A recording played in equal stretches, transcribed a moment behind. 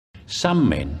Some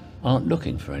men aren't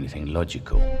looking for anything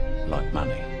logical, like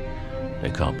money.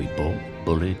 They can't be bought,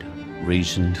 bullied,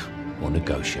 reasoned, or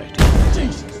negotiated.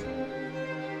 Jesus.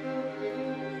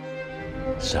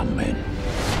 Some men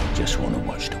just want to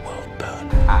watch the world burn.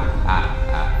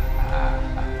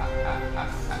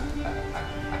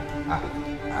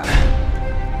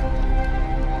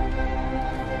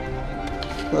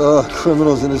 Oh,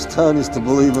 criminals in this town used to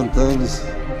believe in things.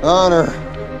 Honor.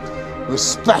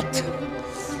 Respect.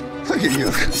 Look at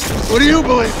you. What do you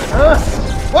believe in, huh?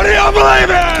 What do you believe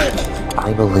in?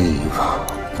 I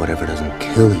believe whatever doesn't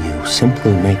kill you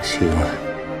simply makes you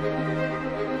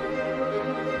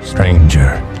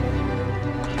stranger.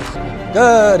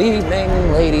 Good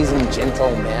evening, ladies and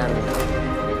gentlemen.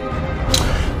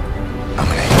 I'm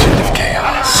an agent of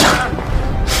chaos.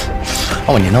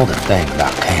 Oh, and you know the thing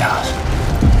about chaos?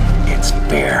 It's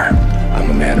fear.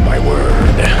 I'm a man of my word.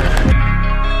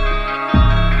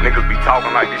 Niggas be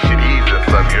talking like this shit easy or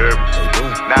something, you heard me?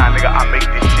 Nah, nigga, I make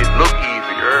this shit look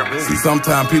easy, you heard me? See,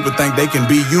 sometimes people think they can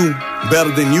be you better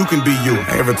than you can be you.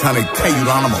 Every time they tell you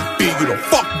that I'ma beat you the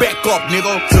fuck back up,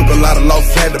 nigga. Took a lot of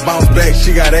losses, had to bounce back.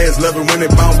 She got ass loving when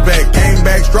they bounce back. Came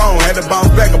back strong, had to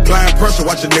bounce back. Applying pressure,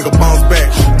 watch a nigga bounce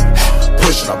back.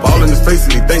 Pushing, I ball in his face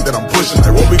and he think that I'm pushing.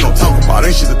 Like, what we gon' talk about?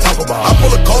 Ain't shit to talk about. I pull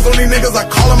a calls on these niggas, I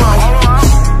call them out.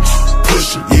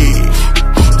 Pushing, yeah.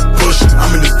 Pushing, I'm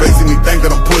in his face and he think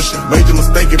that I'm pushing. Major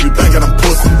mistake if you think that I'm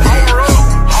pushing.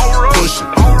 Pushing,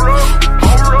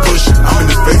 pushing, I'm in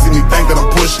his face and he think that I'm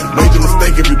pushing. Major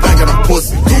mistake if you think that I'm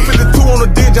pussy. 252 on the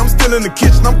ditch, I'm still in the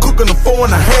kitchen, I'm cooking a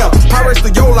 4.5. Pirates the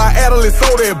Yola, I add a little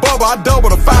soda and bubble, I double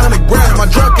the 500 grams. My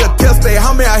drunk got tested,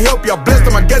 how may I help you? I blessed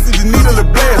him, I guess he just needed a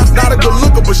blast. Not a good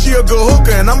looker, but she a good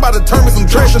hooker, and I'm about to turn me some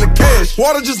trash into cash.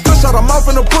 Water just gush out her mouth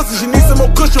in the pussy, she needs some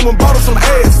more cushion when bought her some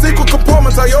ass. Secret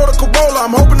compartment, Toyota Corolla,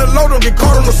 I'm hoping the load don't get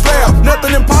caught on the slab.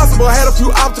 Nothing impossible, I had a few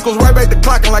obstacles, right back to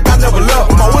clocking like I never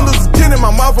left. My windows is tinted,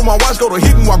 my mouth and my watch go to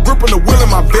hitting while gripping the wheel in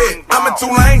my bed. I'm in 2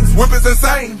 lanes, whip is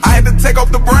insane. I had to take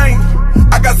off the brain.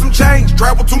 I got some change,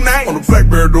 travel 2 names. On the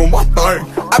Blackberry doing my thing.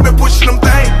 I've been pushing them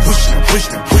things. Pushing it,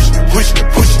 pushing it, pushing it, pushing it,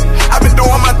 pushing it. I've been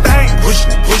doing my thing.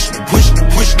 Pushing it, pushing it, pushing it,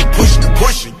 pushing it, pushing it,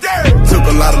 pushing it. Yeah. Took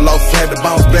a lot of losses, had to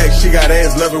bounce back. She got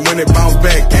ass loving when it bounce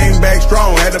back. Came back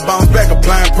strong, had to bounce back.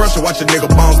 Applying pressure, watch a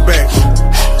nigga bounce back.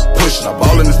 Pushing, I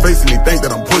ball in his face and he think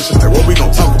that I'm pushing. Like, what we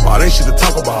gon' talk about? Ain't shit to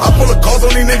talk about. I pull a calls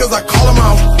on these niggas, I call them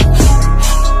out.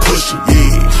 Pushing,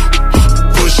 yeah.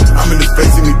 Pushing, I'm in his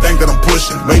face and he think that I'm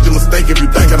pushing. Major mistake if you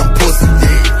think that I'm pussy.